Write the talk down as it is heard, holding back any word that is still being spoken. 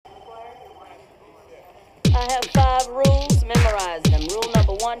I have 5 rules, memorize them. Rule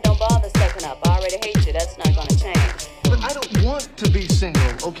number 1, don't bother sucking up. I already hate you, that's not gonna change. But I don't want to be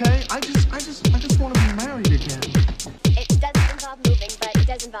single, okay? I just want to be married again. It doesn't involve moving, but it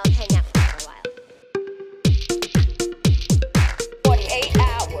does involve hanging out for a while. 48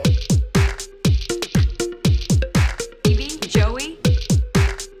 hours. Phoebe, Joey,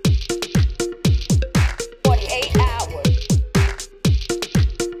 48 hours.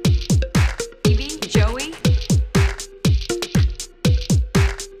 Phoebe, Joey,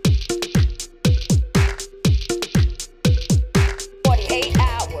 48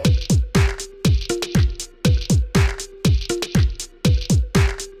 hours.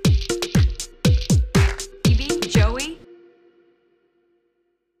 Phoebe, Joey.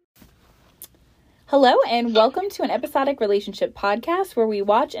 Hello, and welcome to an episodic relationship podcast where we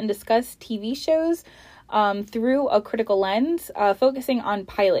watch and discuss TV shows through a critical lens, focusing on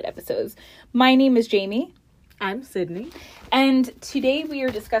pilot episodes. My name is Jamie. I'm Sydney. And today we are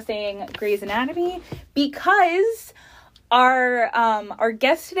discussing Grey's Anatomy because our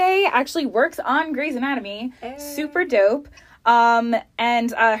guest today actually works on Grey's Anatomy. Hey. Super dope. And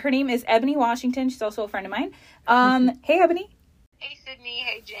her name is Ebony Washington. She's also a friend of mine. Hey, Ebony. Hey, Sydney.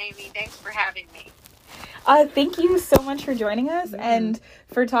 Hey, Jamie. Thanks for having me. Thank you so much for joining us and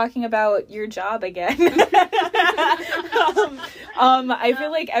for talking about your job again. I feel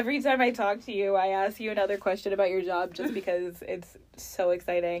like every time I talk to you, I ask you another question about your job just because it's so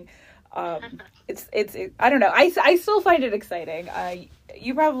exciting. It's I don't know. I still find it exciting.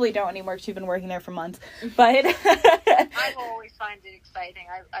 You probably don't anymore because you've been working there for months, but I always find it exciting.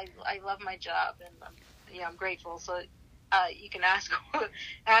 I love my job, and I'm grateful. So you can ask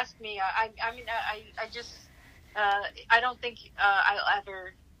me. I don't think I'll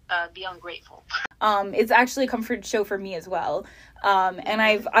ever be ungrateful. It's actually a comfort show for me as well. And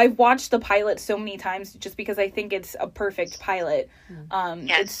I've watched the pilot so many times just because I think it's a perfect pilot.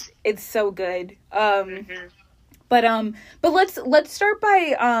 Yes. It's so good. But let's start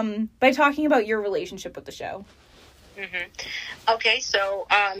by talking about your relationship with the show. Okay, so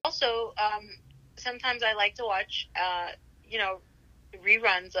also sometimes I like to watch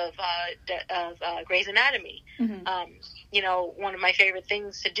reruns of Grey's Anatomy. One of my favorite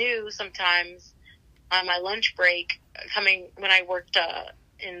things to do sometimes on my lunch break, when I worked I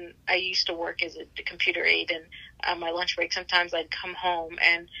used to work as a computer aide, and on my lunch break, sometimes I'd come home,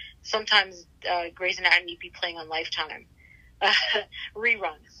 and sometimes Grey's Anatomy would be playing on Lifetime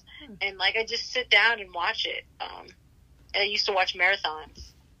reruns, and I just sit down and watch it. I used to watch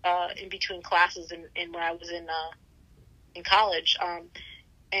marathons in between classes, and when I was in college,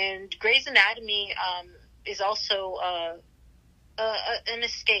 and Grey's Anatomy is also an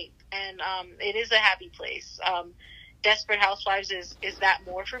escape, and it is a happy place. Desperate Housewives is that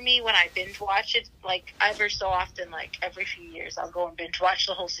more for me when I binge watch it. Ever so often, every few years, I'll go and binge watch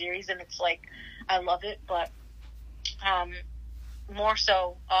the whole series, and it's I love it. But more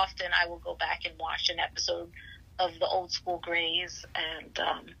so often, I will go back and watch an episode of the old school Greys, and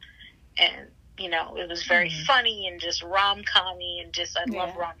it was very funny and just rom-com-y, and I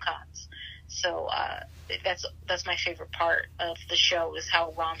love rom-coms. So that's my favorite part of the show, is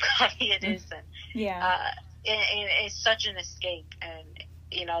how rom-com-y it is, and it's such an escape, and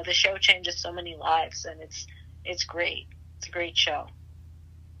the show changes so many lives, and it's great. It's a great show.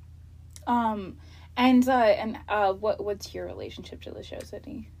 What's your relationship to the show,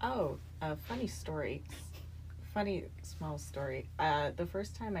 Sydney? Oh, a funny story. Funny small story. The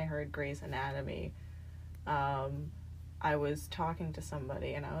first time I heard Grey's Anatomy, I was talking to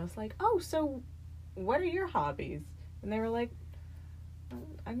somebody, and I was like, "Oh, so what are your hobbies?" And they were like,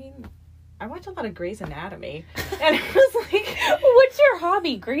 I watch a lot of Grey's Anatomy. And I was like, "What's your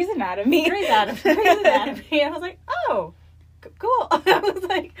hobby?" Grey's Anatomy. Grey's Anatomy. And I was like, "Oh, cool." I was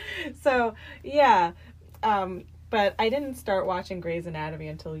like, so yeah. But I didn't start watching Grey's Anatomy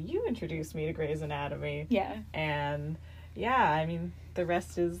until you introduced me to Grey's Anatomy. Yeah. And yeah, the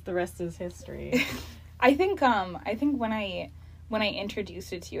rest is history. I think when I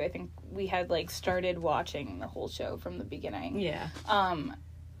introduced it to you, I think we had started watching the whole show from the beginning. Yeah.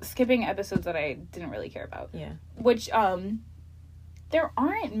 Skipping episodes that I didn't really care about. Yeah. Which there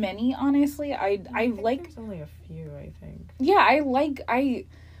aren't many, honestly. I like. There's only a few, I think. Yeah,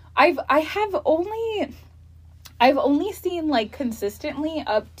 I've only seen consistently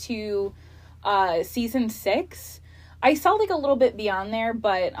up to season 6. I saw a little bit beyond there,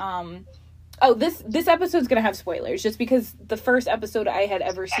 but this episode's gonna have spoilers just because the first episode I had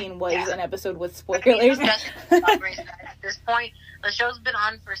ever seen was an episode with spoilers. At this point, the show's been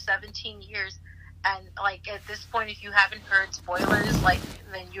on for 17 years, And, like, at this point, if you haven't heard spoilers, like,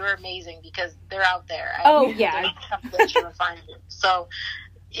 then you're amazing because they're out there. Oh, yeah. They don't have to let you and find it. So,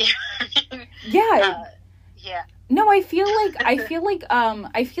 Yeah. yeah. No, I feel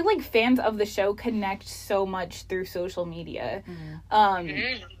like fans of the show connect so much through social media.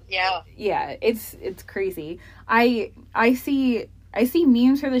 Yeah. Yeah, it's crazy. I see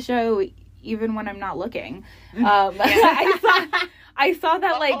memes for the show even when I'm not looking. I saw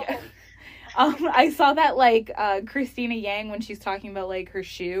that like I saw that like Christina Yang when she's talking about like her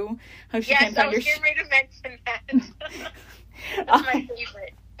shoe, how she can't find her shoe. Yes, I was getting ready to mention that. That's my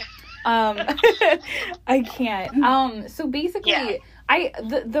favorite. I can't. So basically,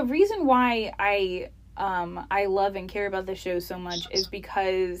 the reason why I love and care about the show so much is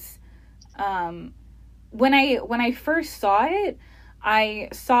because when I first saw it, I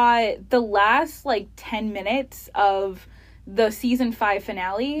saw the last like 10 minutes of the season 5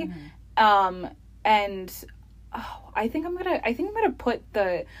 finale, and I think I'm gonna put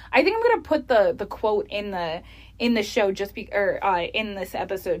the quote in the show in this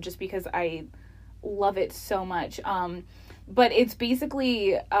episode just because I love it so much. But it's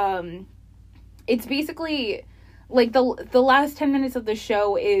basically like the last 10 minutes of the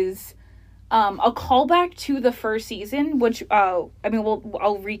show is a callback to the first season, which I'll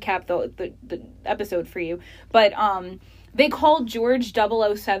recap the episode for you, but they called George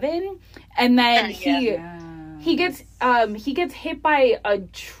 007, and then he gets hit by a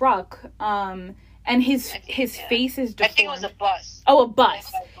truck, and his face is deformed. I think it was a bus. Oh, a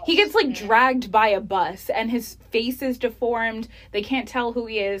bus. He gets like dragged by a bus, and his face is deformed. They can't tell who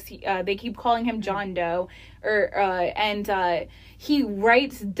he is. They keep calling him John Doe, and he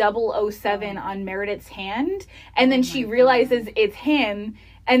writes 007 on Meredith's hand, and then she realizes it's him.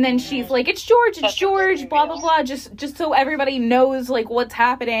 And then she's like, it's George, blah, blah, blah, just so everybody knows, like, what's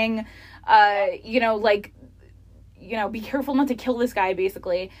happening, be careful not to kill this guy,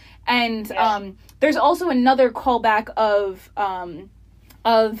 basically. And there's also another callback of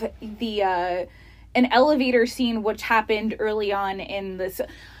the an elevator scene which happened early on in this.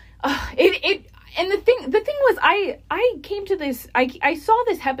 And the thing was, I came to this, I saw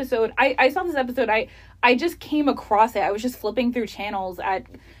this episode, I just came across it. I was just flipping through channels at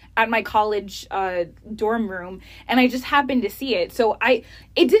my college dorm room, and I just happened to see it. So it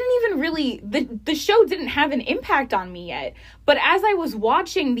didn't even really, the show didn't have an impact on me yet. But as I was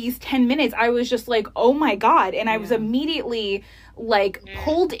watching these 10 minutes, I was just like, oh my God. And I was immediately like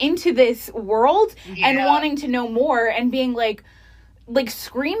pulled into this world and wanting to know more and being like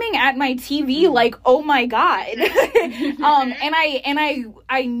screaming at my TV, like, oh my God. And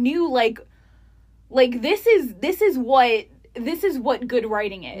I knew like this is what good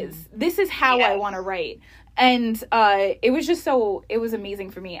writing is. This is how I want to write. And it was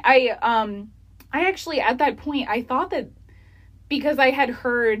amazing for me. I actually at that point I thought that because I had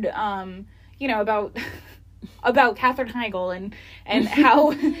heard about Katherine Heigl and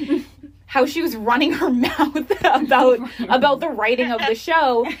how she was running her mouth about the writing of the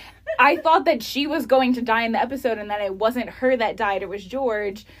show, I thought that she was going to die in the episode, and that it wasn't her that died, it was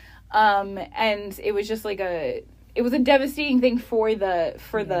George. And it was just like it was a devastating thing for the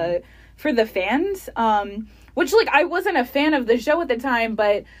fans, which like I wasn't a fan of the show at the time,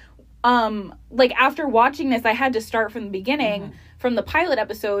 but like after watching this, I had to start from the beginning, from the pilot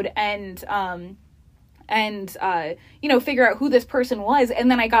episode, and figure out who this person was, and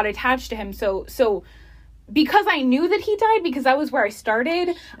then I got attached to him. So because I knew that he died, because that was where I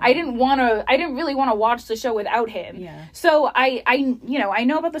started, I didn't really want to watch the show without him. Yeah. So I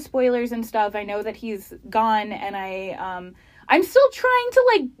know about the spoilers and stuff. I know that he's gone, and I'm still trying to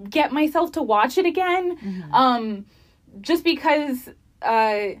like get myself to watch it again. Just because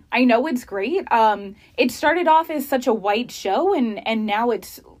I know it's great. It started off as such a white show, and now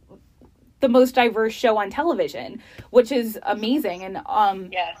it's the most diverse show on television, which is amazing. And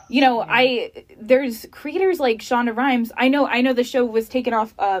there's creators like Shonda Rhimes. I know the show was taken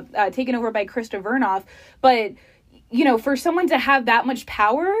over by Krista Vernoff, but for someone to have that much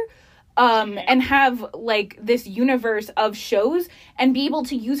power and have like this universe of shows and be able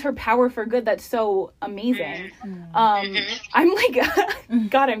to use her power for good, that's so amazing. I'm like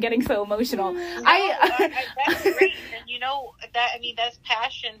God, I'm getting so emotional. That's great. And that's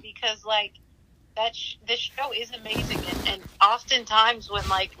passion, because like this show is amazing, and oftentimes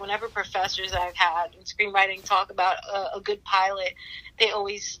whenever professors I've had in screenwriting talk about a good pilot, they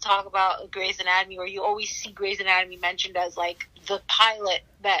always talk about Grey's Anatomy, or you always see Grey's Anatomy mentioned as like the pilot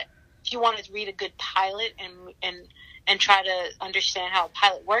that, if you want to read a good pilot and try to understand how a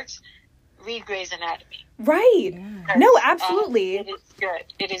pilot works, read Grey's Anatomy. Right. No, absolutely. It is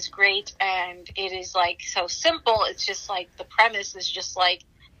good. It is great, and it is like so simple. It's just like the premise is just like,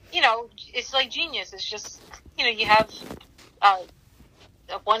 it's like genius. It's just, you have a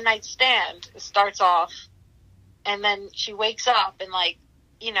one night stand. It starts off, and then she wakes up, and like,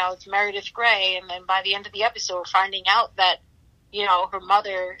 it's Meredith Grey, and then by the end of the episode, we're finding out that, her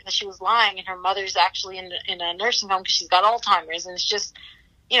mother, that she was lying, and her mother's actually in a nursing home because she's got Alzheimer's, and it's just,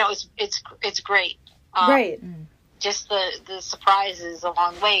 it's great. Right. Just the surprises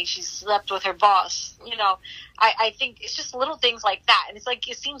along the way. She slept with her boss. I think it's just little things like that, and it's like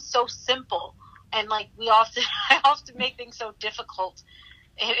it seems so simple, and like I often make things so difficult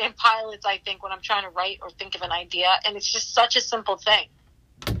in pilots. I think when I'm trying to write or think of an idea, and it's just such a simple thing.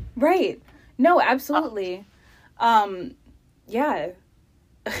 Right. No, absolutely. Yeah.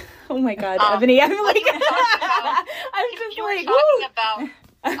 Oh my God, Ebony, I'm like, I'm just you like, were talking about,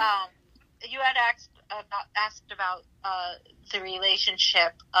 you had asked about the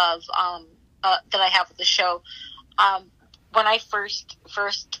relationship of that I have with the show. When I first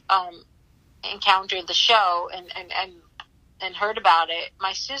encountered the show and heard about it,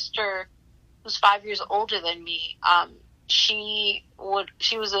 my sister, who's 5 years older than me, she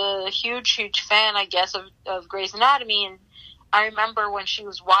was a huge fan, I guess, of Grey's Anatomy, and I remember when she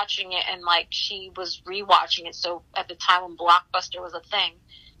was watching it, and like she was rewatching it. So at the time when Blockbuster was a thing,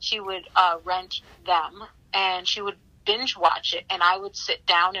 she would rent them, and she would binge watch it, and I would sit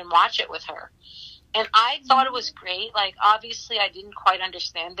down and watch it with her. And I thought it was great. Like, obviously, I didn't quite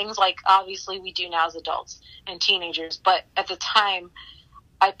understand things like obviously we do now as adults and teenagers. But at the time,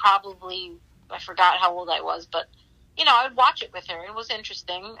 I forgot how old I was, but I would watch it with her. It was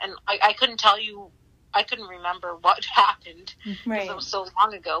interesting, and I couldn't tell you. I couldn't remember what happened because it was so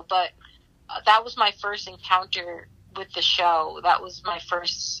long ago, but that was my first encounter with the show. That was my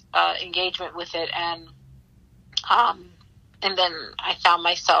first engagement with it, and then I found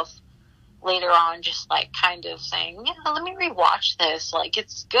myself later on just like kind of saying, yeah, let me rewatch this. Like,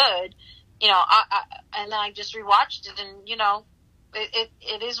 it's good, and then I just rewatched it, and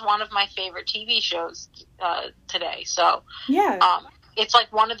it is one of my favorite TV shows today. So yeah. It's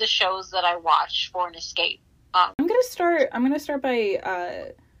like one of the shows that I watch for an escape. I'm gonna start by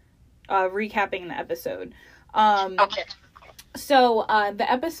recapping the episode. Okay. So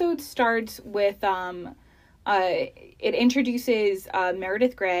the episode starts with it introduces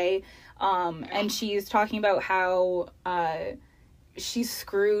Meredith Grey, and she's talking about how she's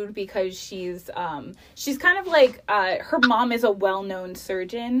screwed because she's kind of like her mom is a well-known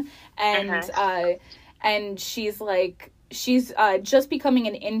surgeon, and she's like. She's just becoming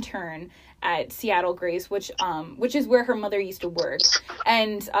an intern at Seattle Grace, which is where her mother used to work.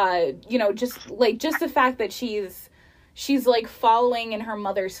 And, just the fact that she's like following in her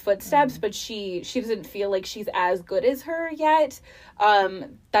mother's footsteps, but she doesn't feel like she's as good as her yet.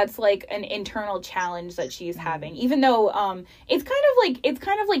 That's like an internal challenge that she's having, even though, it's kind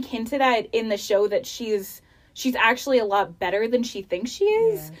of like hinted at in the show that she's actually a lot better than she thinks she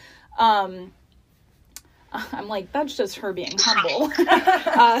is. Yeah. I'm like, that's just her being humble.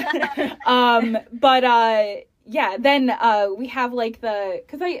 Then we have like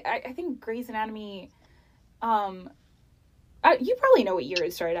because I think Grey's Anatomy, you probably know what year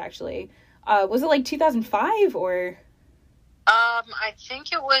it started actually. Was it like 2005 or? I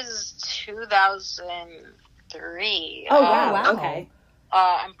think it was 2003. Oh wow. Okay.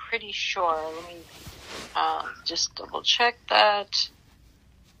 I'm pretty sure. Let me just double check that.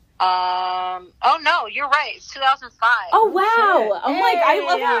 Oh no, you're right. It's 2005. Oh wow. I'm like, I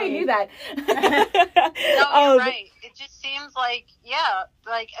love how I knew that. No, you're right. It just seems like,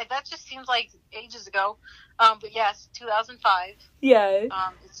 that just seems like ages ago. But yes, 2005. Yeah. It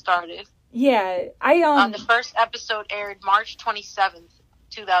started. Yeah. The first episode aired March 27th,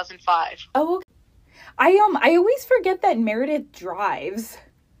 2005. Oh, okay. I always forget that Meredith drives.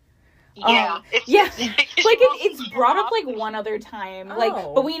 Yeah. It's brought up like one other time,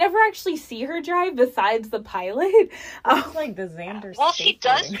 but we never actually see her drive besides the pilot. It's like the Xander. Well, she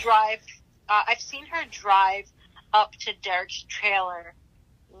does drive. I've seen her drive up to Derek's trailer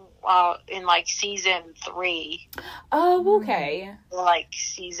in like season 3. Oh, okay. Like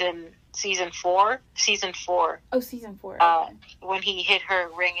season 4. Season 4. Oh, season 4. Okay. When he hit her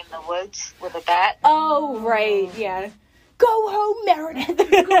ring in the woods with a bat. Oh, right. Yeah. Go home, Meredith. Go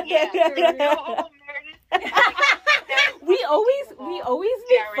home, Meredith. we always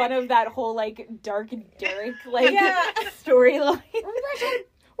make fun of that whole like Dark Derek storyline.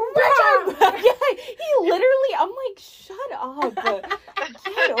 Richard. Yeah, he literally. I'm like, shut up.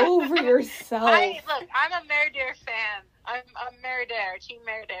 Get over yourself. I'm a Meredith fan. I'm Meredith, Team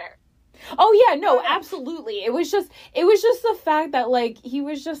Meredith. Oh yeah, no, absolutely. It was just the fact that like he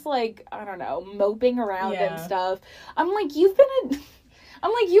was just like, I don't know, moping around and stuff. I'm like, you've been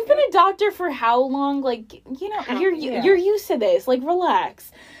a doctor for how long? Like, you know, you're used to this. Like,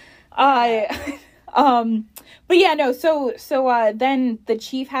 relax. But yeah, no. So then the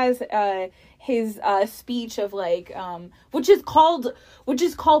chief has his speech of like which is called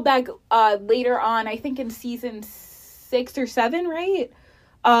back later on, I think in season 6 or 7, right?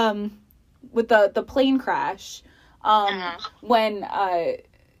 With the plane crash. When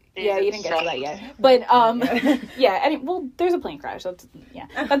yeah, you didn't get to that yet. But yeah, well, there's a plane crash. That's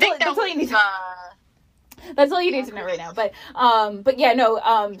all you need to That's all you need to know right now. But yeah,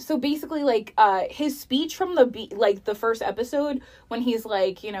 no. So basically, like, his speech from the first episode when he's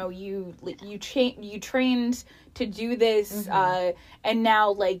like, you know, you trained to do this, and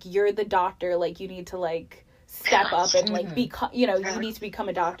now like you're the doctor, like you need to like step up and like become, you know, you need to become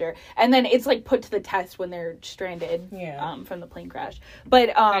a doctor, and then it's like put to the test when they're stranded, from the plane crash.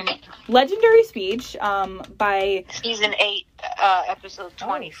 But legendary speech, by season 8, episode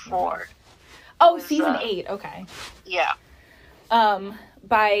 24. Oh, season 8. Okay. Yeah.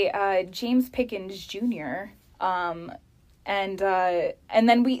 By James Pickens Jr. And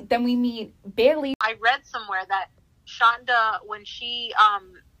then we meet Bailey. I read somewhere that Shonda, when she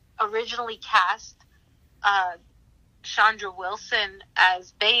originally cast Chandra Wilson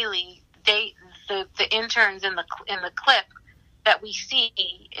as Bailey, the interns in the clip that we see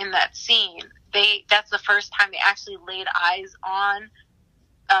in that scene, that's the first time they actually laid eyes on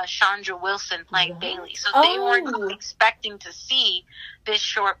Chandra Wilson playing Bailey. So they weren't expecting to see this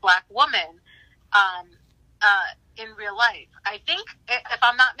short black woman in real life. I think, if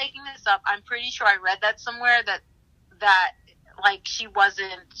I'm not making this up, I'm pretty sure I read that somewhere that like she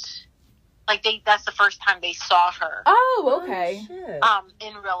wasn't, like that's the first time they saw her. Oh, okay.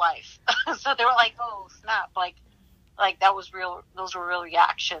 In real life. So they were like, oh snap, like that was real, those were real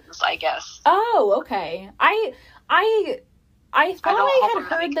reactions, I guess. Oh, okay. I thought I had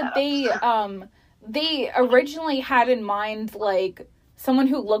heard that they originally had in mind like someone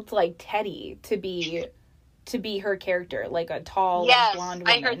who looked like Teddy to be her character, like a tall, blonde woman.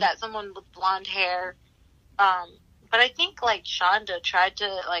 I heard that, someone with blonde hair. But I think like Shonda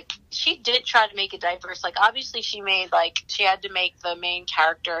she did try to make it diverse. Like obviously she had to make the main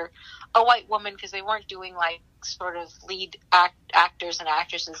character a white woman because they weren't doing like sort of lead actors and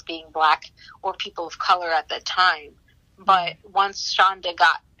actresses being black or people of color at that time. But once Shonda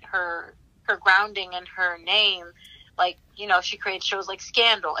got her grounding in her name, like, you know, she created shows like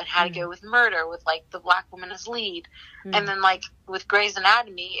Scandal and How to Get Away with Murder with, like, the black woman as lead. And then, like, with Grey's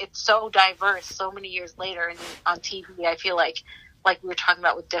Anatomy, it's so diverse so many years later. And on TV, I feel like we were talking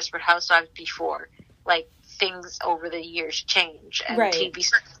about with Desperate Housewives before, like, things over the years change and TV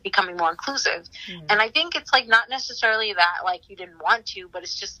starts becoming more inclusive. And I think it's, like, not necessarily that, like, you didn't want to, but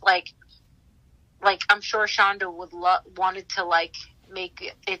it's just, like I'm sure Shonda wanted to like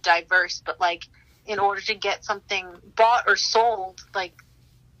make it diverse, but like in order to get something bought or sold, like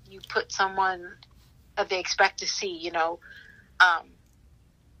you put someone that they expect to see, you know,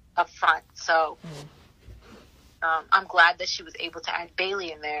 up front. So I'm glad that she was able to add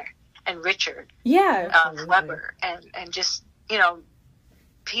Bailey in there and Richard, Weber, and just, you know,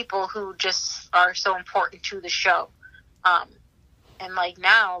 people who just are so important to the show. And, like,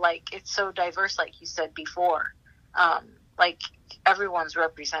 now, like, it's so diverse, like you said before. Like, everyone's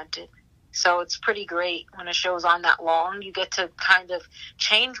represented. So it's pretty great when a show's on that long. You get to kind of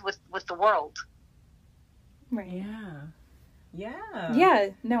change with the world. Right. Yeah. Yeah,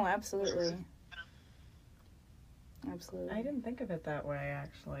 no, absolutely. Absolutely. I didn't think of it that way,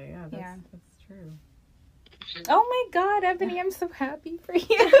 actually. Yeah, that's true. Oh, my God, Ebony, I'm so happy for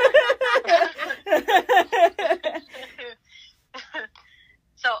you.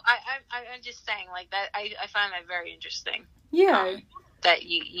 So I'm just saying, like, that I find that very interesting. Yeah. That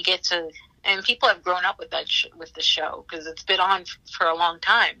you get to, and people have grown up with with the show because it's been on for a long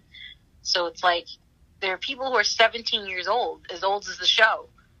time. So it's like there are people who are 17 years old as the show.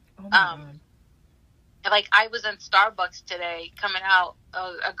 Oh my God. Like I was in Starbucks today, coming out.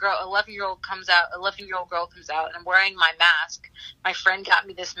 A girl, 11-year-old girl comes out, and I'm wearing my mask. My friend got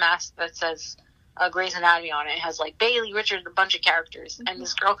me this mask that says Grey's Anatomy on it. It has like Bailey, Richard, a bunch of characters. And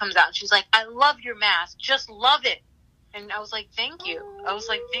this girl comes out and she's like, "I love your mask. Just love it." And I was like, "Thank you." I was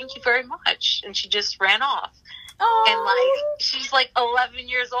like, "Thank you very much." And she just ran off. Oh. And like she's like 11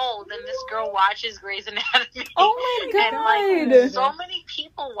 years old, and this girl watches Grey's Anatomy. Oh my God! And like so many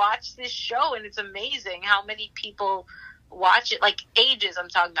people watch this show, and it's amazing how many people watch it. Like ages, I'm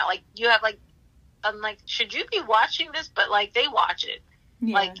talking about. Like you have like, I'm like, should you be watching this? But like they watch it.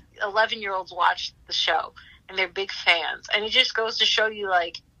 Yeah. Like 11-year-olds watch the show and they're big fans, and it just goes to show you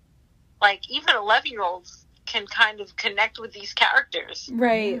like even 11-year-olds can kind of connect with these characters.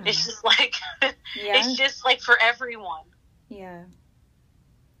 Right. It's just like Yeah. it's just like for everyone. Yeah.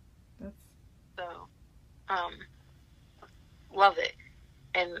 So, love it.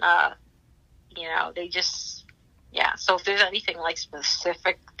 And, you know, they just, yeah. So if there's anything, like,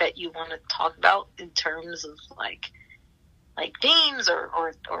 specific that you want to talk about in terms of, like themes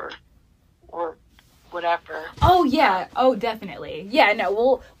or whatever. Oh, yeah. Oh, definitely. Yeah,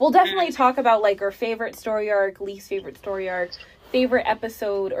 no, we'll definitely talk about, like, our favorite story arc, least favorite story arc, favorite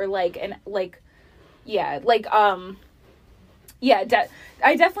episode, or, like, yeah, like, yeah,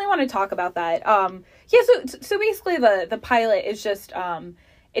 I definitely want to talk about that. Yeah, so basically the pilot is just,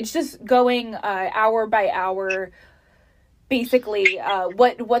 it's just going, hour by hour, basically,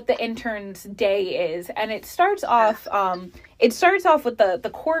 what the intern's day is. And it starts off with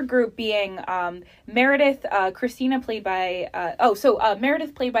the core group being, Meredith, Christina played by,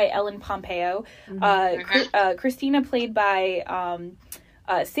 Meredith played by Ellen Pompeo, Christina played by,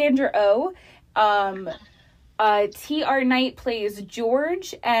 Sandra Oh, T.R. Knight plays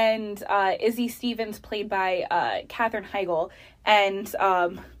George, and Izzy Stevens played by Katherine Heigl, and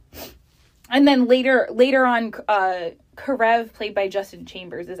then later on, Karev played by Justin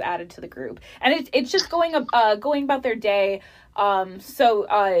Chambers is added to the group, and it's just going about their day.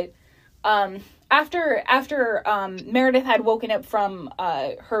 After Meredith had woken up from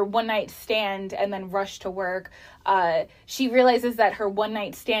her one night stand and then rushed to work, she realizes that her one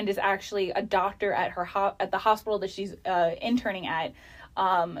night stand is actually a doctor at the hospital that she's interning at.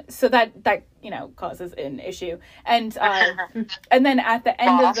 So that you know causes an issue, and then at the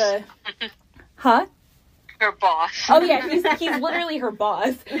end of the Her boss. Oh yeah, he's literally her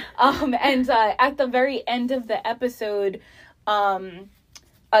boss. And at the very end of the episode, the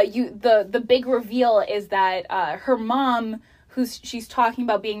big reveal is that her mom, she's talking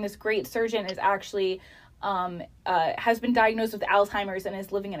about being this great surgeon, is actually has been diagnosed with Alzheimer's and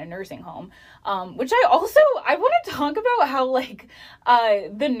is living in a nursing home. Which I want to talk about how like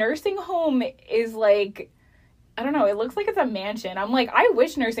the nursing home is like, I don't know, it looks like it's a mansion. I'm like, I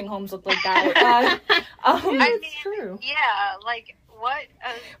wish nursing homes looked like that. It's true. Yeah, like what?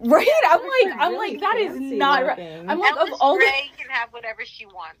 Right? Really I'm like that is fancy not right. looking. I'm like, Ellis of all the... Gray can have whatever she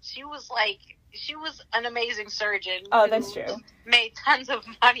wants. She was an amazing surgeon. Oh, who that's true. Made tons of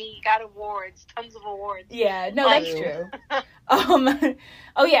money, got tons of awards. Yeah, no, that's true.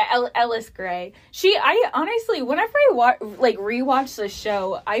 Oh yeah, Ellis Gray. I honestly, whenever I rewatch the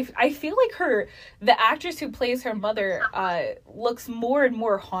show, I feel like the actress who plays her mother, looks more and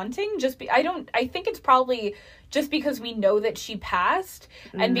more haunting. I think it's probably just because we know that she passed,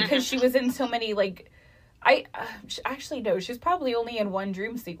 and because she was in so many like. Actually no, she's probably only in one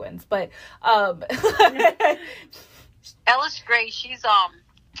dream sequence, but Ellis Gray, she's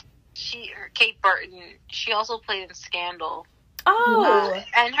Kate Burton. She also played in Scandal. Oh,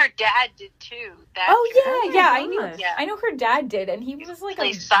 and her dad did too. I know her dad did, and he was like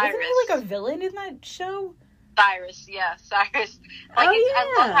plays wasn't Cyrus. he like a villain in that show? Cyrus. Like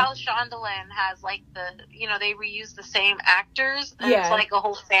I love how Shondaland has like they reuse the same actors, and it's like a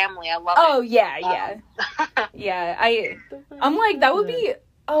whole family. I love it. Oh yeah. Yeah, I'm like that would be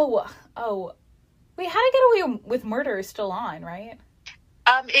wait, How to Get Away with Murder is still on, right?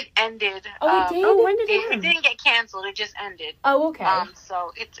 It ended. Oh, it did? When did it end? It didn't get canceled. It just ended. Oh, okay.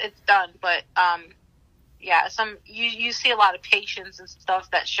 So it's done. But yeah, you see a lot of patients and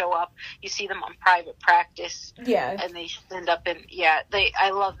stuff that show up. You see them on Private Practice. Yeah. And they end up in I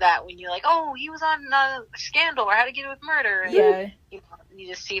love that when you're like, oh, he was on Scandal or How to Get Away with Murder. And, yeah. You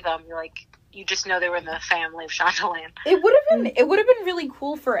just see them. You're like, you just know they were in the family of Shondaland. It would have been really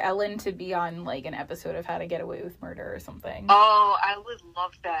cool for Ellen to be on like an episode of How to Get Away with Murder or something. Oh, I would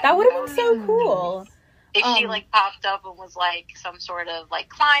love that. That would have been so cool. If she like popped up and was like some sort of like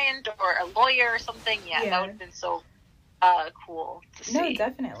client or a lawyer or something, that would have been so cool to see. No,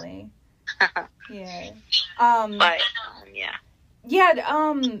 definitely. Yeah. But yeah.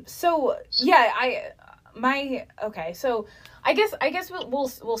 Yeah. So yeah, So I guess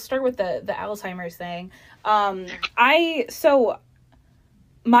we'll start with the Alzheimer's thing.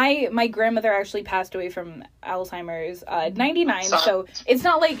 My grandmother actually passed away from Alzheimer's 99, so it's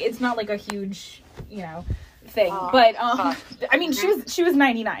not like a huge, thing. But I mean she was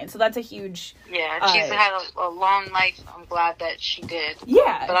 99, so that's a huge. Yeah, she's had a long life. I'm glad that she did.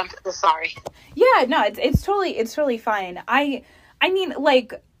 Yeah. But I'm so sorry. Yeah, no, it's totally fine. I mean,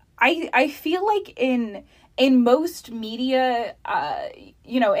 like I feel like in most media,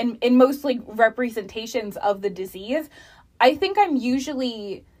 in most like representations of the disease, I'm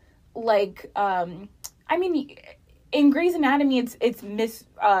usually like, I mean, in Grey's Anatomy, it's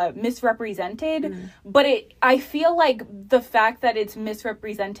misrepresented, but I feel like the fact that it's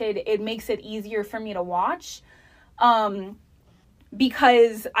misrepresented, it makes it easier for me to watch,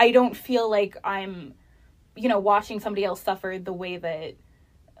 because I don't feel like I'm, you know, watching somebody else suffer the way that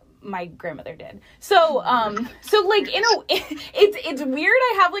my grandmother did. So, so like, you know, it's weird.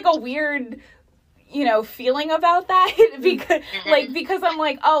 I have like a weird, you know, feeling about that because I'm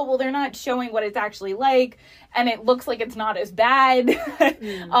like, oh, well, they're not showing what it's actually like, and it looks like it's not as bad. But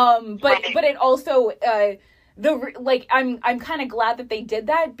it also, I'm kind of glad that they did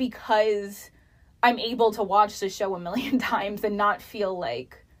that, because I'm able to watch the show a million times and not feel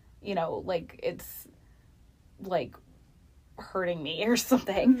like, you know, like it's like hurting me or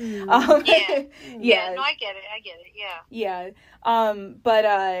something. Yeah, no, I get it. Yeah. But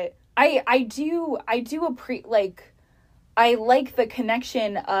I do I like the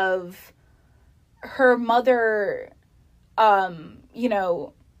connection of her mother, you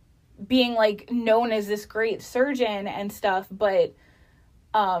know, being like known as this great surgeon and stuff, but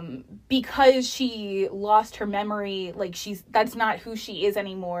because she lost her memory, like that's not who she is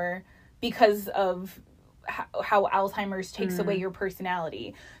anymore, because of how Alzheimer's takes away your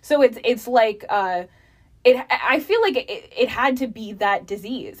personality. So it's like I feel like it had to be that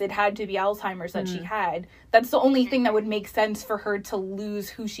disease. It had to be Alzheimer's that she had. That's the only thing that would make sense for her to lose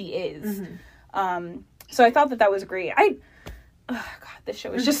who she is. So I thought that was great. God, this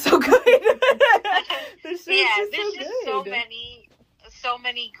show is just so good. This show is just so good. So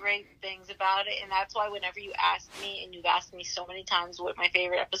many great things about it, and that's why whenever you ask me, and you've asked me so many times what my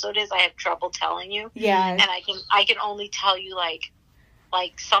favorite episode is, I have trouble telling you. Yeah. And I can only tell you like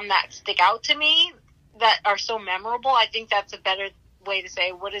some that stick out to me that are so memorable. I think that's a better way to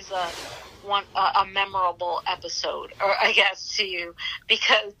say what is a memorable episode, or I guess to you,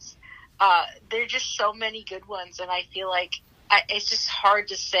 because there are just so many good ones, and I feel like it's just hard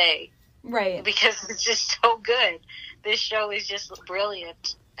to say. Right. Because it's just so good. This show is just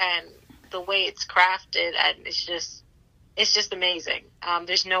brilliant, and the way it's crafted, and it's just amazing.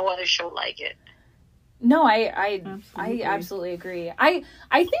 There's no other show like it. No, I absolutely agree. I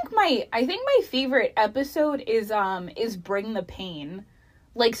think my favorite episode is Bring the Pain.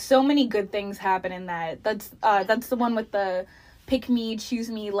 Like, so many good things happen in that. That's the one with the pick me, choose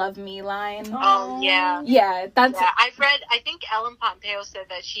me, love me line. Oh, yeah. Yeah, that's... Yeah, I think Ellen Pompeo said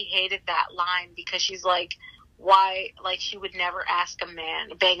that she hated that line because she's like, why, like, she would never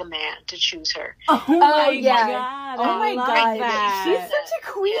beg a man to choose her. Oh my yeah. God. Oh my God. That. She's such a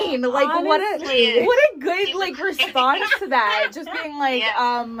queen. Yeah. like, Honestly. what a good, like, response to that. Just being like,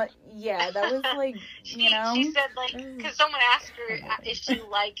 yeah, that was like, you know. She said, like, because someone asked her, is she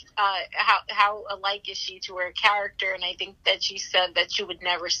like, how alike is she to her character? And I think that she said that she would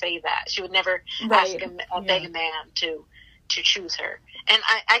never say that. She would never beg a man to choose her. And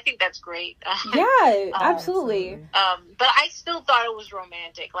I think that's great. Absolutely. But I still thought it was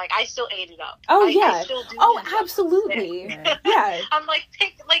romantic. Like, I still ate it up. Oh, I still do absolutely. Yeah. I'm like,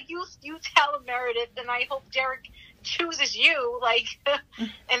 you tell Meredith, and I hope Derek chooses you. Like,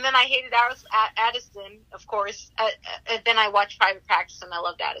 and then I hated Addison, of course. And then I watched Private Practice, and I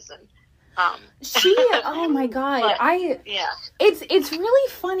loved Addison. Oh my God. It's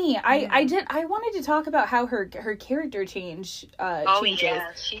really funny. I wanted to talk about how her character changes.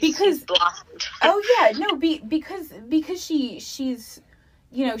 She's blossomed. Because she's,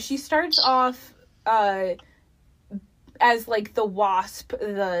 you know, she starts off as like the wasp,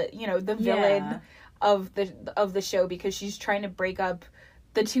 the villain of the show, because she's trying to break up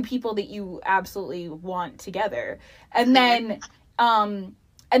the two people that you absolutely want together. And then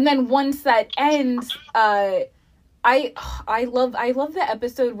and then once that ends, I love the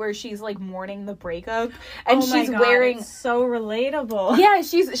episode where she's like mourning the breakup, and she's wearing, it's so relatable. Yeah,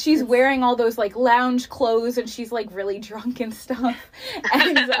 she's wearing all those like lounge clothes, and she's like really drunk and stuff,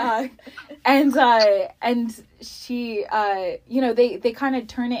 and she you know, they kind of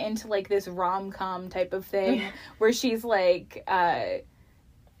turn it into like this rom-com type of thing where she's like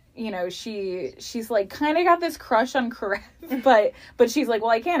you know, she's like kind of got this crush on Karev, but she's like, well,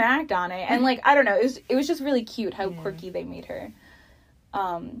 I can't act on it, and like, I don't know, it was just really cute how quirky they made her.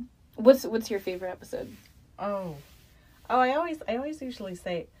 What's your favorite episode? I always usually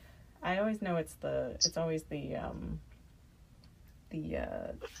say, I always know it's always the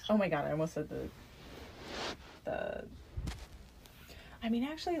oh my God, I almost said the I mean,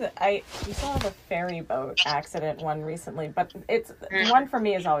 actually, we saw the ferry boat accident one recently, but it's one for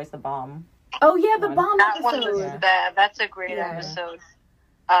me is always the bomb. Oh yeah, the bomb that episode. One was bad. That's a great episode.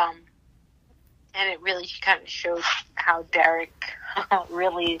 And it really kind of shows how Derek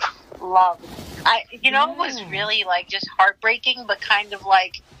really loved. What was really like just heartbreaking, but kind of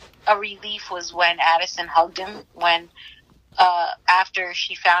like a relief was when Addison hugged him when after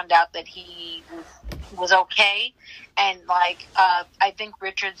she found out that he was okay, and like I think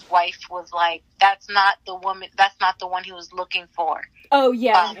Richard's wife was like, that's not the one he was looking for. Oh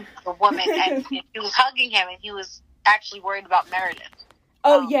yeah, the woman, and he was hugging him, and he was actually worried about Meredith.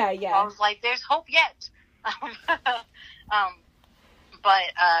 Oh yeah. I was like, there's hope yet. But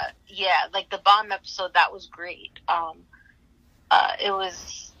like the bomb episode, that was great. It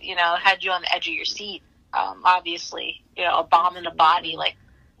was, had you on the edge of your seat. Obviously, a bomb in a body,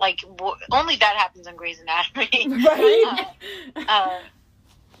 only that happens in Grey's Anatomy. Right.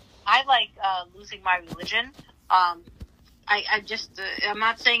 I like Losing My Religion. I just, I'm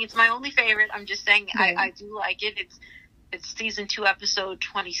not saying it's my only favorite. I'm just saying I do like it. It's season 2, episode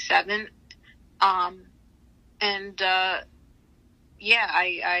 27. I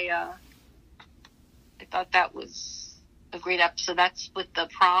thought that was a great episode. That's with the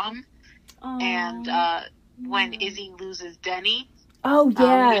prom. And when Izzy loses Denny. Oh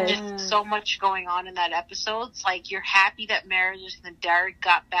yeah. There's just so much going on in that episode. It's like you're happy that Meredith and Derek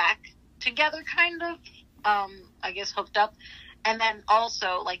got back together, kind of. I guess hooked up, and then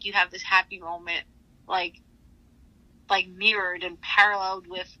also like you have this happy moment, like mirrored and paralleled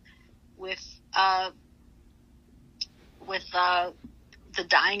with the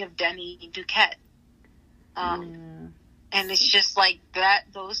dying of Denny Duquette. And it's just like that,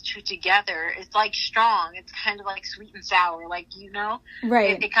 those two together, it's like strong. It's kind of like sweet and sour, right?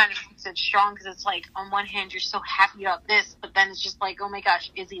 It kind of makes it strong because it's like, on one hand, you're so happy about this, but then it's just like, oh my gosh,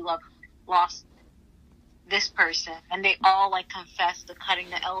 Izzy lost this person. And they all like confess to cutting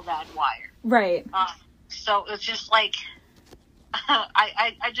the LVAD wire. Right. So it's just like,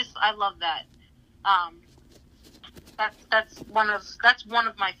 I love that. That's one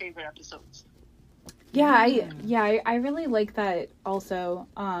of my favorite episodes. I really like that also.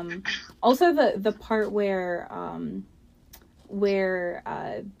 Also the part where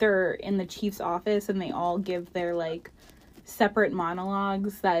they're in the chief's office and they all give their like separate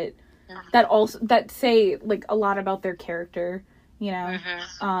monologues that say like a lot about their character,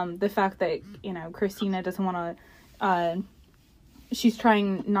 the fact that, Christina doesn't want to, she's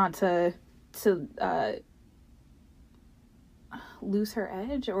trying not to lose her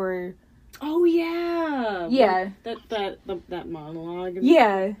edge, or oh yeah, that monologue.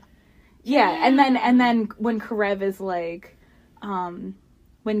 Yeah, and then when Karev is like, when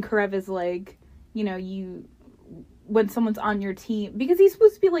someone's on your team, because he's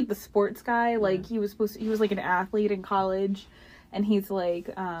supposed to be like the sports guy, like he was like an athlete in college, and he's like,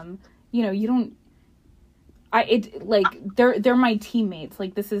 you don't. They're my teammates.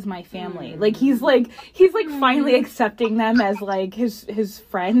 Like, this is my family. Like, he's finally accepting them as like his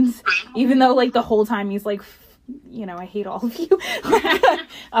friends, even though like the whole time he's like, I hate all of you.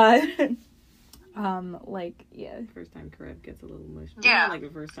 First time Karev gets a little emotional. Yeah. Not like the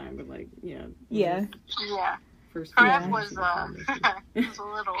first time, but like, yeah. Yeah. First Karev was a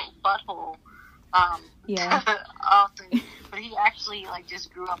little butthole. Often, but he actually like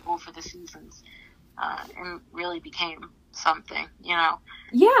just grew up over the seasons. And really became something, Yeah.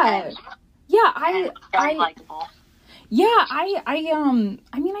 And very likable. Yeah, I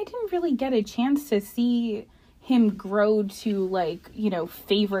didn't really get a chance to see him grow to like,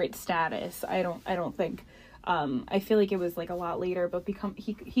 favorite status. I don't think. I feel like it was like a lot later, but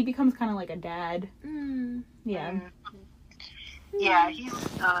he becomes kind of like a dad. Yeah. Yeah,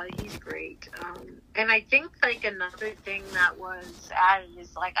 he's great. And I think like another thing that was added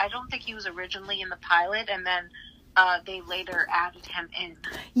is like, I don't think he was originally in the pilot, and then they later added him in.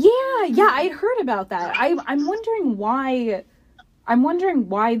 Yeah, I'd heard about that. I'm wondering why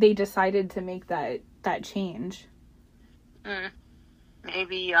they decided to make that change.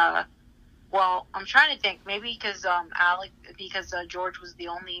 Maybe well, I'm trying to think. Maybe because George was the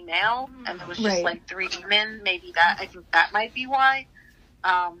only male, and there was just like 3 women. Maybe I think that might be why.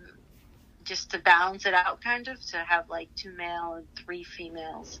 Just to balance it out, kind of, to have like 2 male and 3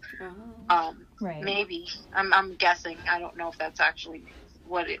 females. Maybe. I'm guessing. I don't know if that's actually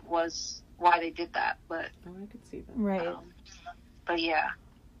what it was, why they did that, but I could see that. Right. But yeah,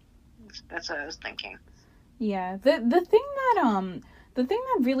 that's what I was thinking. Yeah. The thing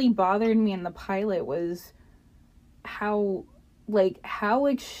that really bothered me in the pilot was how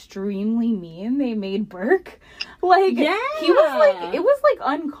extremely mean they made Burke. Like, yeah. He was it was like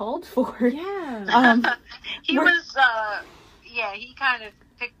uncalled for. Yeah. He was, he kind of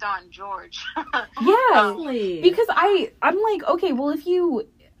picked on George. Yeah. Because I'm like, okay, well, if you,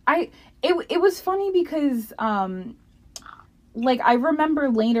 it was funny because, like, I remember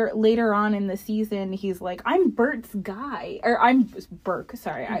later on in the season, he's like, I'm Bert's guy. Or I'm Burke,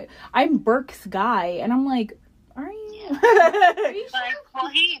 sorry. I'm Burke's guy. And I'm like, are you? Like, well,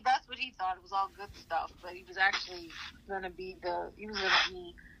 that's what he thought. It was all good stuff. But he was actually going to be the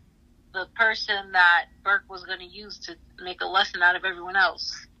person that Burke was going to use to make a lesson out of everyone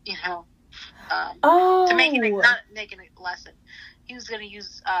else, you know. To make it, not making a lesson. He was going to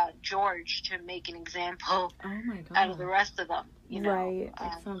use George to make an example out of the rest of them, you know. Right.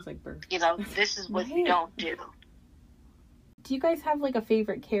 That sounds like Burke. You know, this is what you don't do. Do you guys have, like, a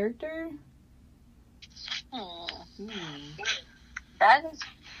favorite character? That is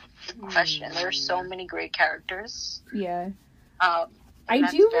a good question. There are so many great characters. Yeah. I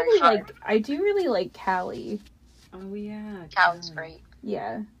do really like Callie. Oh yeah. Callie's great.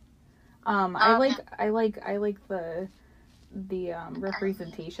 Yeah. I like the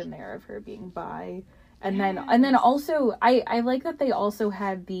representation there of her being bi. And then also I like that they also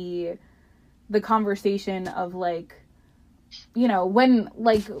had the conversation of, like, you know,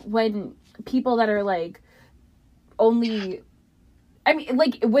 when people that are, like, only, I mean,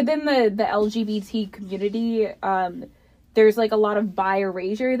 like, within the LGBT community, there's, like, a lot of bi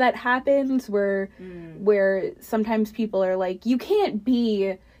erasure that happens where sometimes people are like, you can't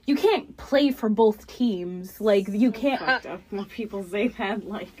play for both teams, like, you can't. Fucked up when people say that,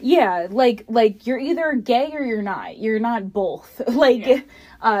 like. Yeah, like you're either gay or you're not both. Like, yeah.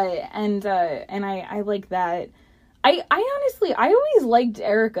 And I like that. I honestly, I always liked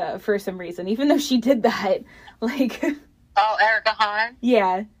Erica for some reason, even though she did that. Like. Oh, Erica Hahn?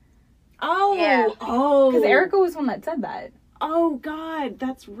 Yeah. Oh. Yeah. Oh. Because Erica was one that said that. Oh, God,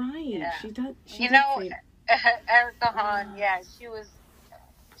 that's right. Yeah. She does. Erica Hahn, yeah, she was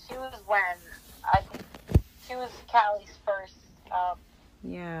when, I think, she was Callie's first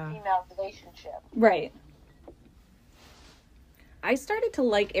female relationship. Right. I started to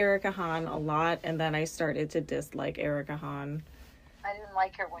like Erica Hahn a lot, and then I started to dislike Erica Hahn. I didn't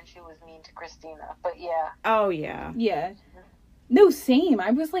like her when she was mean to Christina, but yeah. Oh, yeah. Yeah. No, same.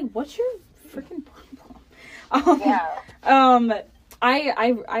 I was like, what's your freaking problem? Yeah.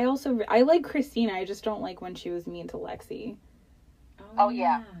 I also like Christina. I just don't like when she was mean to Lexi. Oh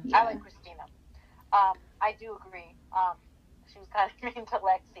yeah. I like Christina. I do agree. She was kind of mean to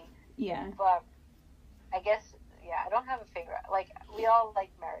Lexi. Yeah. But I guess, yeah, I don't have a favorite. Like, we all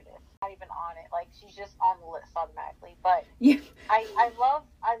like Meredith. Not even on it. Like, she's just on the list automatically. But yeah. I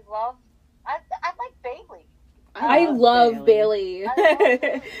like Bailey. I love Bailey. I love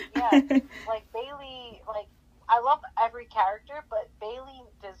Bailey. Yeah. Like, Bailey, like, I love every character, but Bailey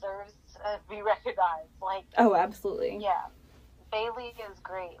deserves to be recognized. Like, oh, absolutely. Yeah. Bailey is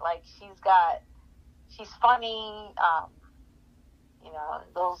great. Like, she's funny. You know,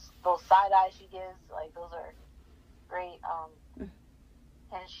 those side eyes she gives, like, those are great. And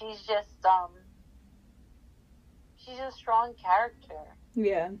she's just a strong character.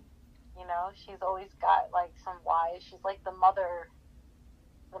 Yeah. You know, she's always got, like, some whys. She's like the mother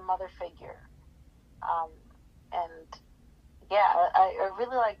figure. And yeah, I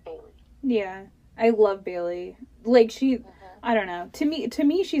really like Bailey. Yeah. I love Bailey. Like, she, I don't know. To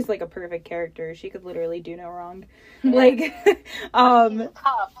me, she's like a perfect character. She could literally do no wrong. Yeah. Like, She's tough.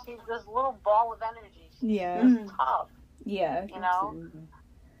 She's this little ball of energy. She's just tough. Yeah. You know?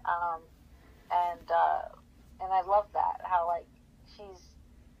 And I love that. How, like, she's,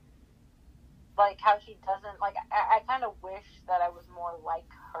 like, how she doesn't, like, I kind of wish that I was more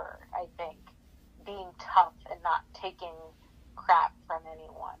like her, I think. Being tough and not taking crap from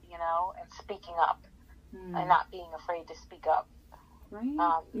anyone, you know, and speaking up and not being afraid to speak up.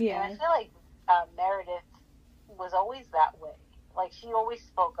 Right. Yeah. And I feel like Meredith was always that way. Like, she always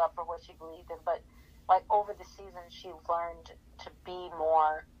spoke up for what she believed in, but, like, over the season, she learned to be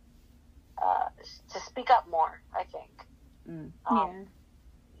more, to speak up more, I think.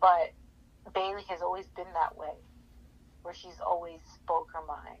 But Bailey has always been that way, where she's always spoke her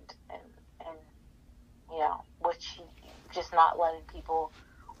mind and you know, which she just not letting people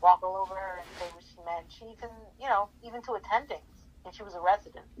walk all over her and say what she meant. She even, you know, even to attendings, and she was a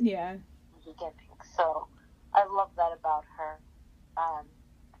resident. Yeah. In the beginning. So I love that about her.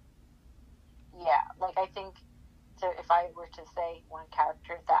 Yeah, like, I think if I were to say one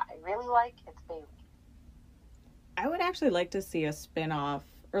character that I really like, it's Bailey. I would actually like to see a spin-off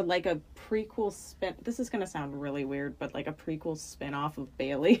or like a prequel this is gonna sound really weird, but like a prequel spin-off of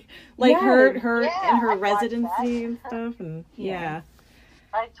Bailey. Like her and her residency and stuff, and I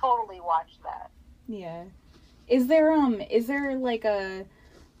totally watched that. Yeah. Is there like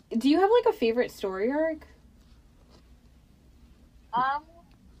do you have like a favorite story arc?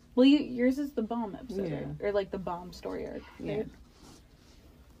 Well, yours is the bomb episode, Yeah. right? Or like the bomb story arc. Yeah. Right?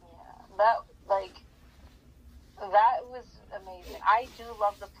 That that was amazing. I do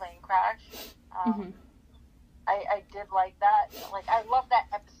love the plane crash. Mhm. I did like that. Like, I love that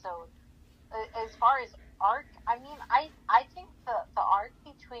episode. As far as arc, I mean, I think the arc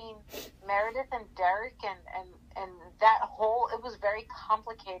between Meredith and Derek and that whole, it was very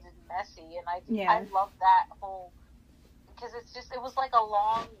complicated and messy, and I love that whole, because it was like a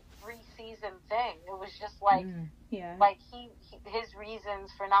long 3-season thing. It was just like, Yeah. like his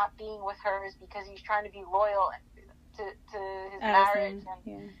reasons for not being with her is because he's trying to be loyal to his marriage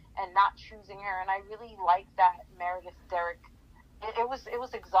and not choosing her. And I really like that Meredith Derek. It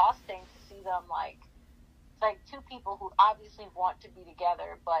was exhausting to see them like two people who obviously want to be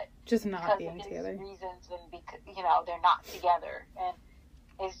together, but Just not because being of together. his reasons and because they're not together, and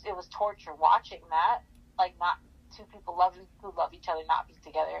it was torture watching that. Like, not two people who love each other not be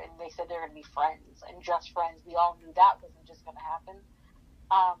together, and they said they're going to be friends and just friends. We all knew that wasn't just going to happen.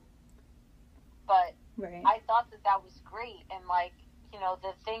 But Right. I thought that was great, and like,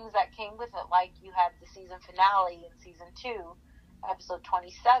 the things that came with it, like you had the season finale in season 2, episode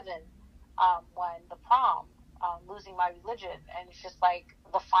 27, when the prom, losing my religion, and it's just like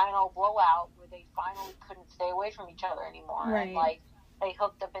the final blowout where they finally couldn't stay away from each other anymore, Right. and like they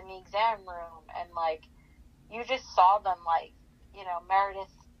hooked up in the exam room, and like you just saw them, like,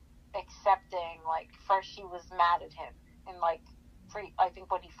 Meredith accepting, like, first she was mad at him, and like I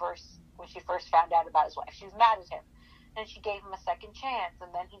think when she first found out about his wife, she was mad at him. And she gave him a second chance,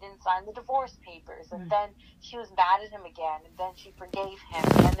 and then he didn't sign the divorce papers, and then she was mad at him again, and then she forgave him,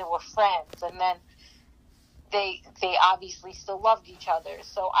 and then they were friends, and then they obviously still loved each other.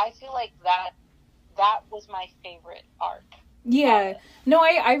 So I feel like that was my favorite arc. Yeah. No,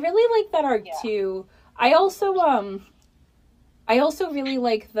 I really like that arc too. I also really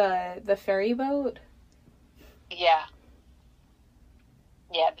like the ferry boat. Yeah.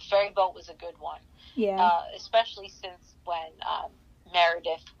 Yeah, the ferry boat was a good one. Yeah. Especially since when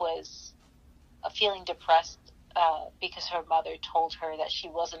Meredith was feeling depressed because her mother told her that she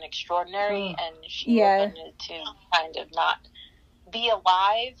wasn't extraordinary and she wanted to kind of not be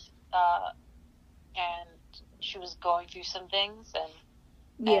alive, and she was going through some things, and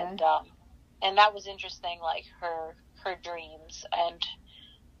that was interesting, like her dreams and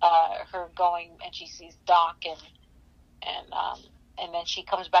her going, and she sees Doc and then she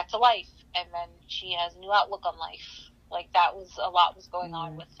comes back to life, and then she has a new outlook on life. Like, a lot was going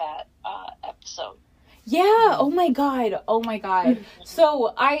on with that episode. Yeah. Oh my god.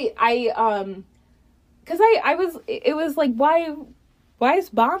 So it was like, why is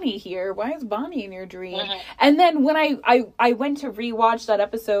Bonnie here? Why is Bonnie in your dream? Mm-hmm. And then when I went to rewatch that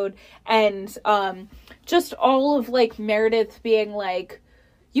episode, and just all of like Meredith being like,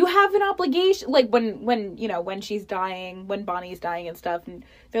 you have an obligation, like when she's dying, when Bonnie's dying and stuff, and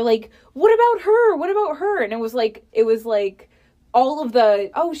they're like, what about her? And it was like all of the,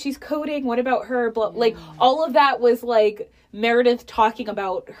 oh, she's coding, what about her, blah, like all of that was like Meredith talking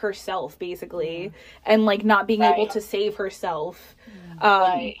about herself basically, and like not being able to save herself.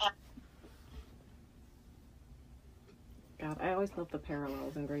 Right. God, I always love the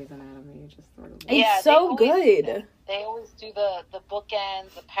parallels in Grey's Anatomy. Just sort of. It's so good. They always do the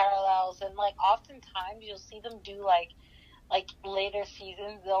bookends, the parallels, and like oftentimes you'll see them do like later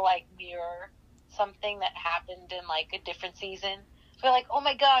seasons. They'll like mirror something that happened in like a different season. So like, oh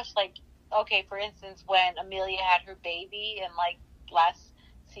my gosh, like, okay, for instance, when Amelia had her baby in like last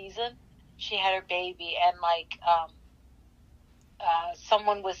season, she had her baby, and like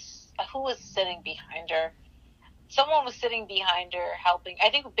who was sitting behind her? Someone was sitting behind her helping. I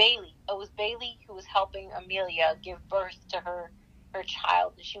think Bailey. It was Bailey who was helping Amelia give birth to her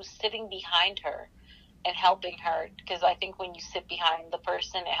child. And she was sitting behind her and helping her, because I think when you sit behind the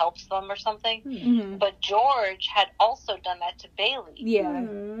person, it helps them or something. Mm-hmm. But George had also done that to Bailey. Yeah.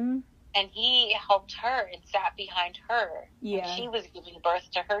 Mm-hmm. And he helped her and sat behind her. Yeah. And she was giving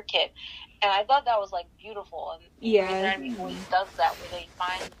birth to her kid. And I thought that was like beautiful. And Yeah. Grey's Anatomy always does that, where they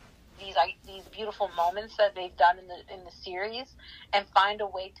find these beautiful moments that they've done in the series and find a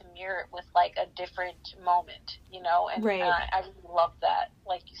way to mirror it with like a different moment, and I really love that.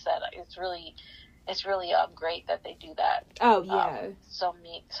 Like you said, it's really great that they do that. Oh yeah. So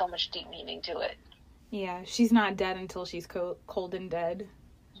much deep meaning to it. Yeah, she's not dead until she's cold and dead.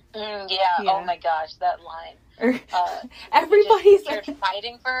 Yeah. Yeah. Oh my gosh, that line. Or Everybody's everybody's like,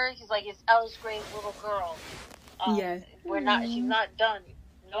 fighting for her. He's like, it's Ellis Gray's little girl. Yeah. She's not done.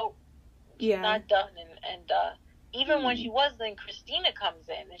 Nope. yeah. Not done, and even when she was, then Christina comes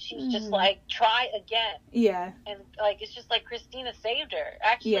in and she's just like, try again. Yeah. And like, it's just like Christina saved her.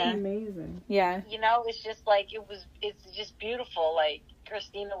 Actually, Yeah. Amazing. Yeah. you know, it's just like, it's just beautiful. Like,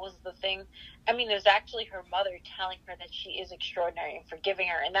 Christina was the thing. I mean, it was actually her mother telling her that she is extraordinary and forgiving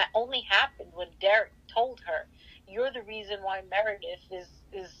her. And that only happened when Derek told her, you're the reason why Meredith is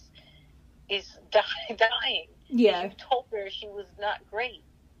dying. Yeah. You told her she was not great.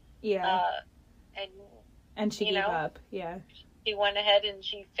 Yeah. And she you gave know, up. Yeah. she went ahead and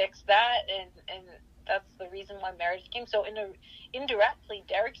she fixed that, and that's the reason why Meredith came. So indirectly,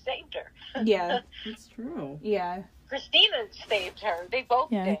 Derek saved her. Yeah. It's true. Yeah. Christina saved her. They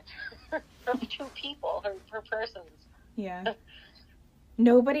both Yeah. did. Her two people, her persons. Yeah.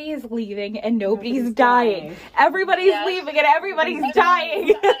 Nobody is leaving and nobody's Nobody's dying. dying. Everybody's Yes. leaving and everybody's dying.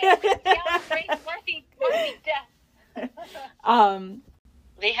 Yeah, Grace Murphy death.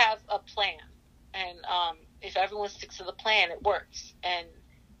 They have a plan, and if everyone sticks to the plan, it works. And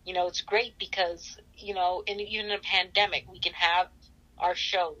you know, it's great because, you know, even in a pandemic, we can have our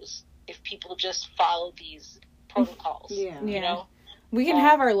shows if people just follow these protocols. Yeah. Yeah. You know, We can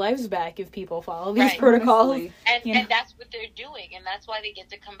have our lives back if people follow these Right. protocols. Honestly. and You know. and that's what they're doing, and that's why they get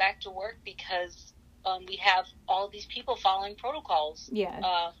to come back to work, because we have all these people following protocols.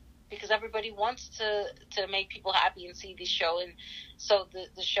 Yeah. Because everybody wants to make people happy and see the show, and so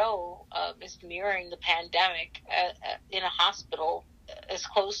the show is mirroring the pandemic in a hospital as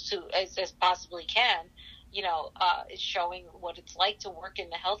close to as possibly can. You know, it's showing what it's like to work in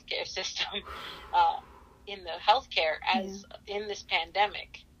the healthcare system, in the healthcare as in this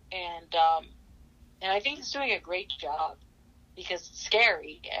pandemic, and I think it's doing a great job because it's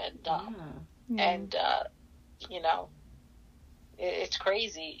scary and you know, it's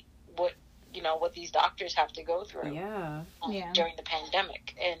crazy what these doctors have to go through during the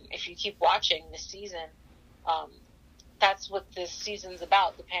pandemic. And if you keep watching this season, that's what this season's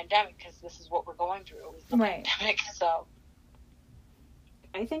about, the pandemic, because this is what we're going through with the pandemic. So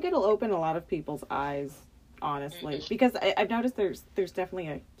I think it'll open a lot of people's eyes, honestly, because I've noticed there's definitely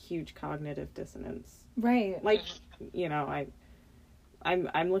a huge cognitive dissonance. Right. Like, you know,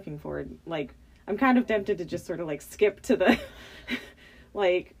 I'm looking forward. Like, I'm kind of tempted to just sort of like skip to the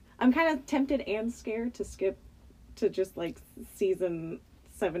like, I'm kind of tempted and scared to skip to just like season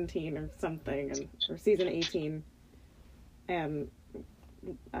 17 or something, or season 18, and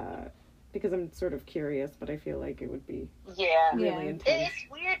because I'm sort of curious, but I feel like it would be really intense.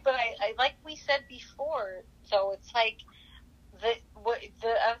 It's weird, but I like we said before, so it's like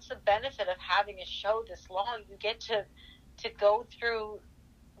that's the benefit of having a show this long. You get to go through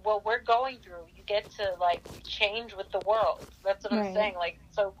what we're going through. You get to like change with the world. That's what I'm saying. Like,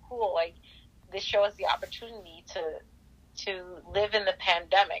 it's so cool. Like, this show has the opportunity to live in the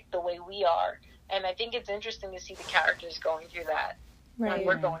pandemic the way we are, and I think it's interesting to see the characters going through that. When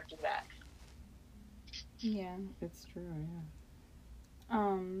we're going through that. Yeah. It's true,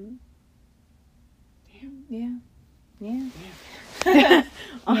 Yeah.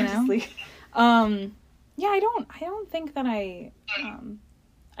 honestly. Yeah, I don't think that I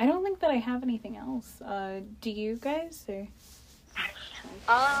don't think that I have anything else. Do you guys? Or?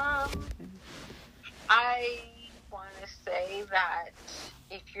 I want to say that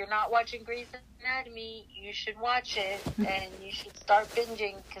if you're not watching Grey's Anatomy, you should watch it, and you should start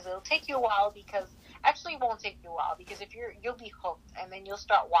binging, because it'll take you a while. Because actually, it won't take you a while, because if you'll be hooked, and then you'll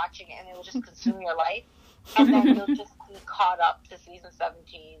start watching it, and it'll just consume your life, and then you'll just be caught up to season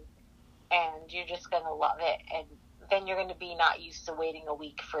 17, and you're just gonna love it, and then you're gonna be not used to waiting a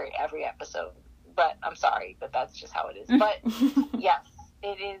week for every episode. But I'm sorry, but that's just how it is. But yes,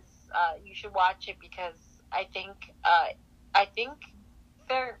 it is. You should watch it, because I think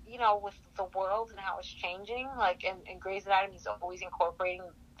they're, you know, with the world and how it's changing, like, and Grey's Anatomy is always incorporating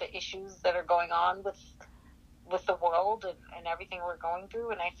the issues that are going on with the world and everything we're going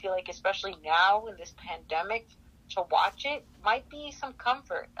through. And I feel like, especially now in this pandemic, to watch it might be some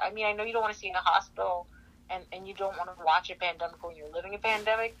comfort. I mean, I know you don't want to see in a hospital and you don't want to watch a pandemic when you're living a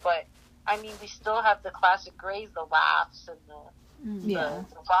pandemic, but I mean, we still have the classic Greys, the laughs and the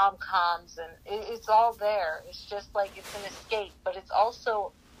rom-coms, and it's all there. It's just like, it's an escape, but it's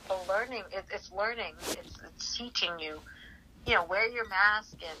also a learning. It's learning. It's teaching you, you know, wear your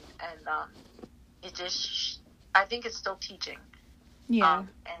mask, and it just, I think it's still teaching. Yeah.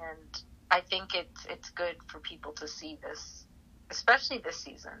 And I think it's good for people to see this, especially this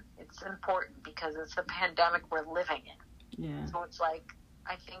season. It's important because it's the pandemic we're living in. Yeah. So it's like,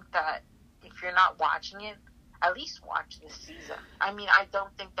 I think that if you're not watching it, at least watch this season. I mean, I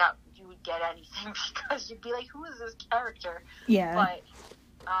don't think that you would get anything, because you'd be like, who is this character? Yeah. But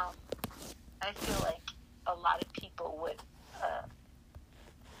I feel like a lot of people would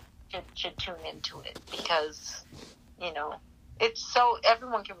should tune into it, because it's so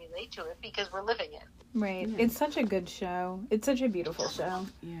everyone can relate to it because we're living it. Right. Yeah. It's such a good show. It's such a beautiful show.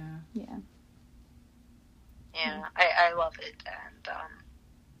 Yeah. Yeah, I love it, and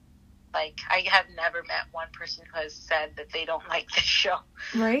I have never met one person who has said that they don't like this show.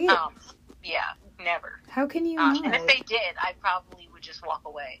 Right. Yeah, never. How can you not? And if they did, I probably would just walk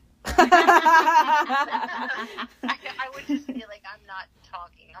away. I would just be like, I'm not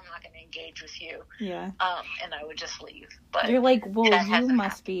talking. I'm not going to engage with you. Yeah. And I would just leave. But you're like, well, you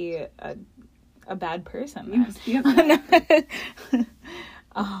must be a bad person. You must be a bad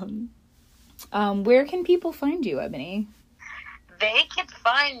where can people find you, Ebony? They can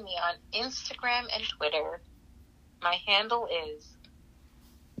find me on Instagram and Twitter. My handle is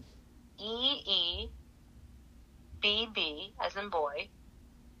EEBB, as in boy,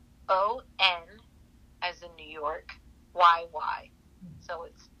 ON, as in New York, YY. So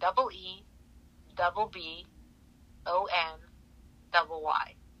it's EE, BB, ON,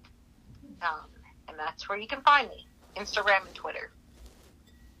 Y. And that's where you can find me. Instagram and Twitter.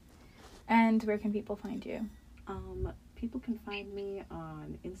 And where can people find you? People can find me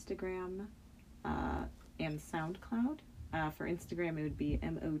on Instagram and SoundCloud. For Instagram, it would be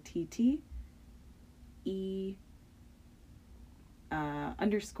MOTTE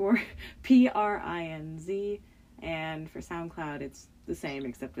 _PRINZ, and for SoundCloud, it's the same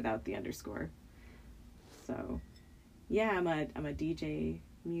except without the underscore. So, yeah, I'm a DJ,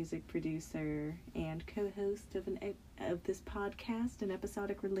 music producer, and co-host of this podcast, An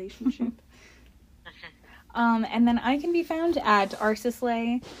Episodic Relationship. And then I can be found at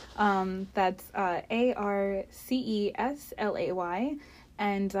Arceslay. That's ARCESLAY.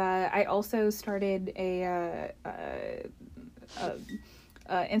 And I also started a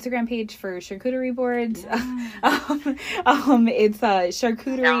Instagram page for charcuterie boards. Yeah. It's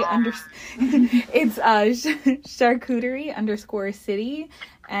charcuterie it's charcuterie_city,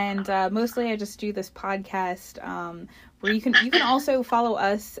 and mostly I just do this podcast where you can also follow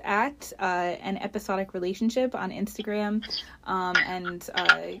us at An Episodic Relationship on Instagram, and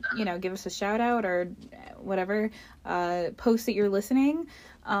give us a shout out or whatever, post that you're listening.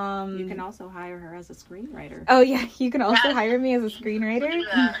 You can also hire her as a screenwriter. Oh yeah, you can also hire me as a screenwriter.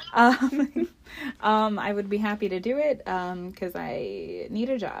 I would be happy to do it because I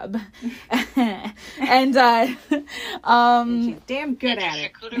need a job, and she's damn good at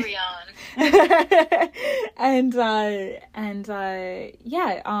it.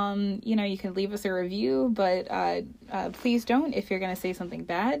 You can leave us a review, but please don't if you're going to say something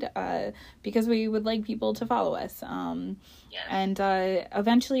bad, because we would like people to follow us. Yes. And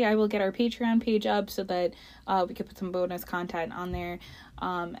eventually I will get our Patreon page up so that we could put some bonus content on there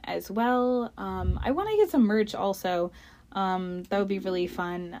as well. I want to get some merch also. That would be really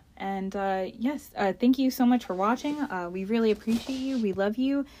fun. And yes, thank you so much for watching. We really appreciate you. We love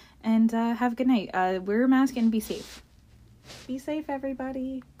you. And have a good night. Wear a mask and be safe. Be safe,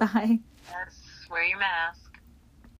 everybody. Bye. Yes, wear your mask.